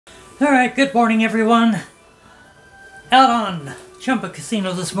Alright, good morning everyone. Out on Chumba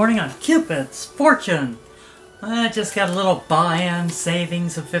Casino this morning on Cupids Fortune. I just got a little buy-in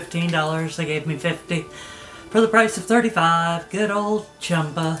savings of $15. They gave me $50 for the price of $35. Good old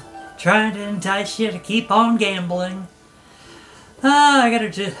Chumba. Trying to entice you to keep on gambling. I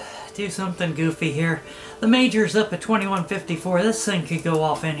gotta do something goofy here. The major's up at $21.54. This thing could go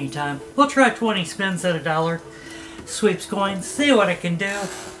off anytime. We'll try 20 spins at $1. Sweeps coins. See what I can do.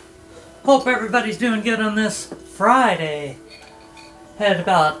 Hope everybody's doing good on this Friday. At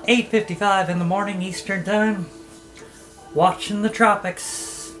about 8:55 in the morning Eastern Time. Watching the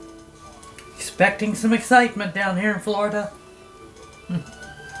tropics. Expecting some excitement down here in Florida.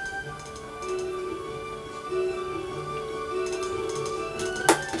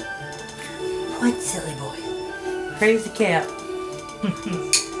 What silly boy. Crazy cat.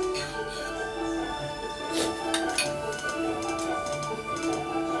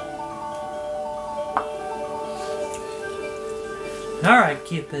 Alright,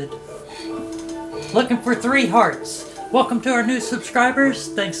 Cupid. Looking for 3 hearts. Welcome to our new subscribers.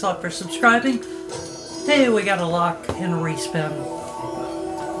 Thanks a lot for subscribing. Hey, we got a lock and a respin.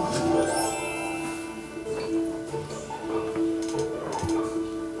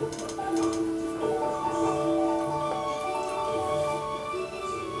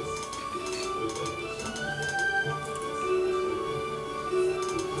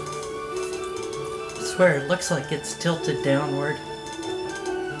 I swear, it looks like it's tilted downward.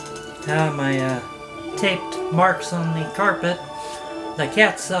 My taped marks on the carpet. The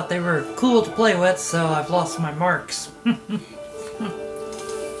cats thought they were cool to play with, so I've lost my marks.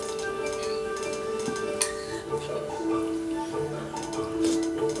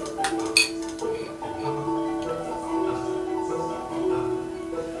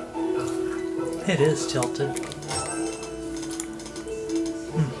 It is tilted.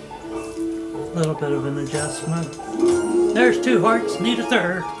 A little bit of an adjustment. There's 2 hearts, need a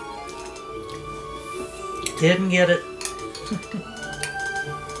 3rd. Didn't get it.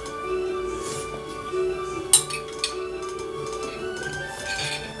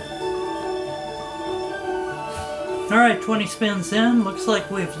 Alright, 20 spins in. Looks like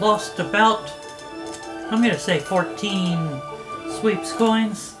we've lost about, I'm going to say 14 sweeps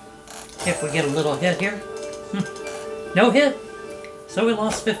coins. If we get a little hit here. No hit. So we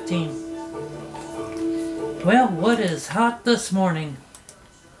lost 15. Well, what is hot this morning?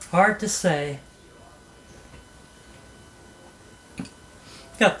 Hard to say.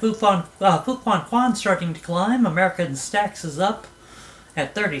 Got Fuquan Quan starting to climb. American Stacks is up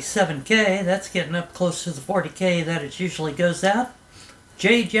at 37K. That's getting up close to the 40K that it usually goes at.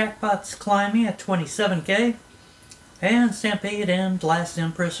 J Jackpot's climbing at 27K. And Stampede and Last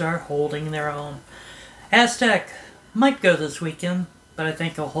Empress are holding their own. Aztec might go this weekend, but I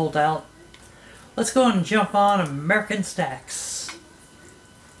think he'll hold out. Let's go and jump on American Stacks.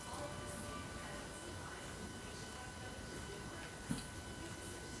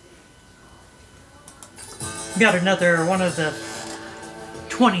 Got another one of the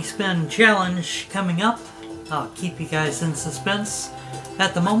 20 spin challenge coming up. I'll keep you guys in suspense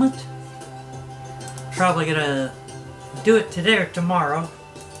at the moment. Probably gonna do it today or tomorrow.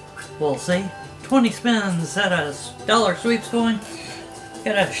 We'll see. 20 spins at a $1 sweeps coin.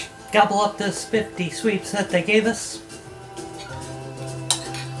 Gotta gobble up this 50 sweeps that they gave us.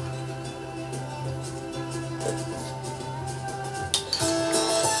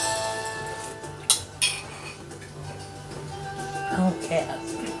 Okay.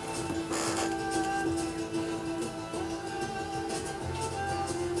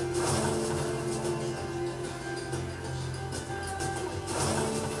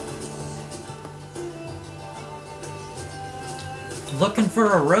 Looking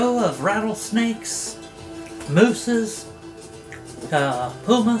for a row of rattlesnakes, mooses,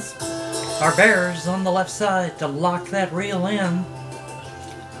 pumas, or bears on the left side to lock that reel in.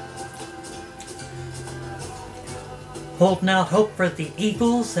 Holding out hope for the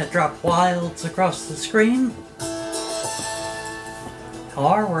eagles that drop wilds across the screen.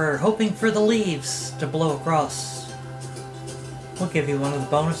 Or we're hoping for the leaves to blow across. We'll give you one of the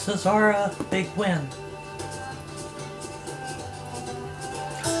bonuses or a big win.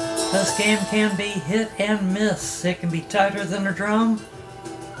 This game can be hit and miss. It can be tighter than a drum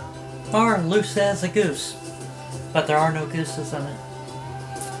or loose as a goose. But there are no gooses in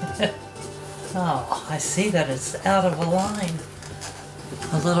it. Oh, I see that it's out of a line.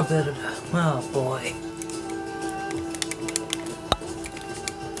 A little bit of, oh boy.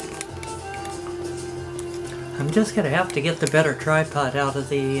 I'm just gonna have to get the better tripod out of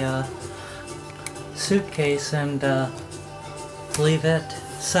the suitcase and leave it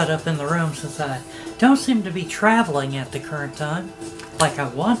set up in the room since I don't seem to be traveling at the current time like I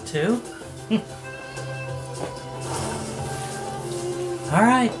want to.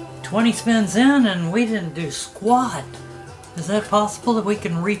 Alright, 20 spins in and we didn't do squat. Is that possible that we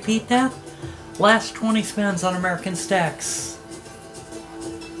can repeat that? Last 20 spins on American Stacks.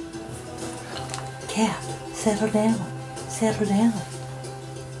 Cat, settle down. Settle down.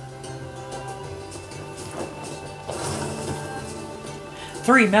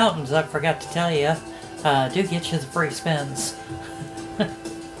 Three mountains, I forgot to tell you, do get you the free spins.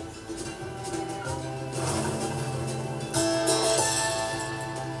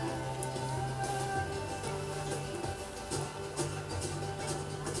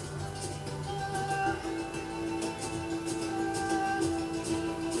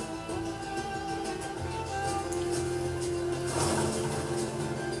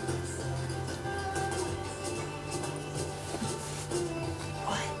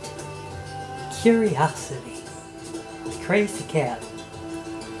 Curiosity. Crazy cat.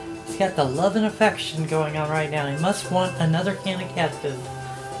 He's got the love and affection going on right now. He must want another can of cat food.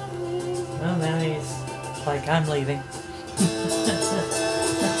 Well, now he's like, I'm leaving.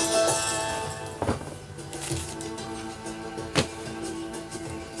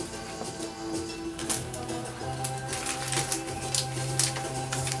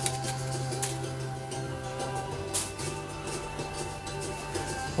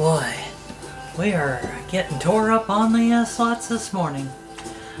 Boy. We are getting tore up on the slots this morning.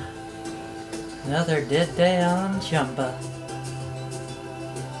 Another dead day on Chumba.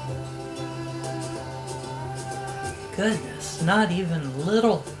 Goodness, not even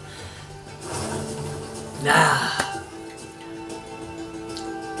little.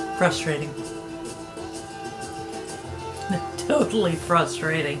 Frustrating. Totally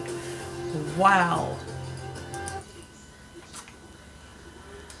frustrating. Wow.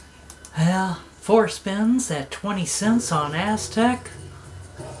 Well, 4 spins at 20 cents on Aztec.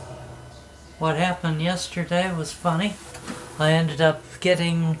 What happened yesterday was funny. I ended up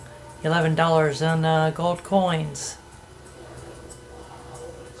getting $11 in gold coins.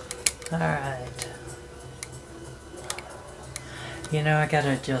 Alright. You know, I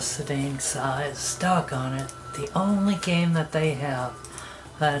gotta adjust the dang size. Doggone it. The only game that they have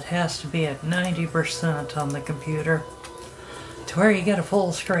that has to be at 90% on the computer to where you get a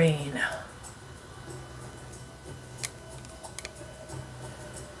full screen.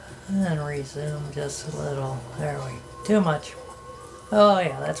 And then resume just a little. There we go. Too much. Oh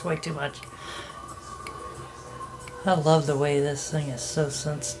yeah, that's way too much. I love the way this thing is so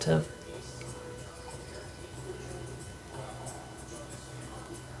sensitive.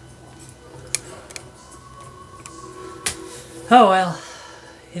 Oh well,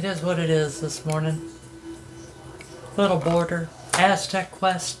 it is what it is this morning. Little border, Aztec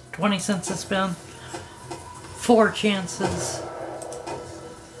Quest, 20 cents a spin, 4 chances.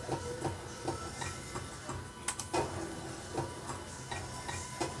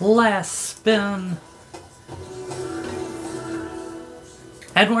 Last spin.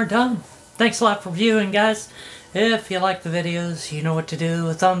 And we're done. Thanks a lot for viewing, guys. If you like the videos, you know what to do.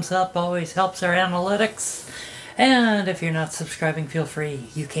 A thumbs up always helps our analytics. And if you're not subscribing, feel free.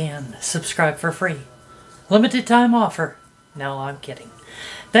 You can subscribe for free. Limited time offer. No, I'm kidding.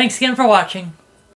 Thanks again for watching.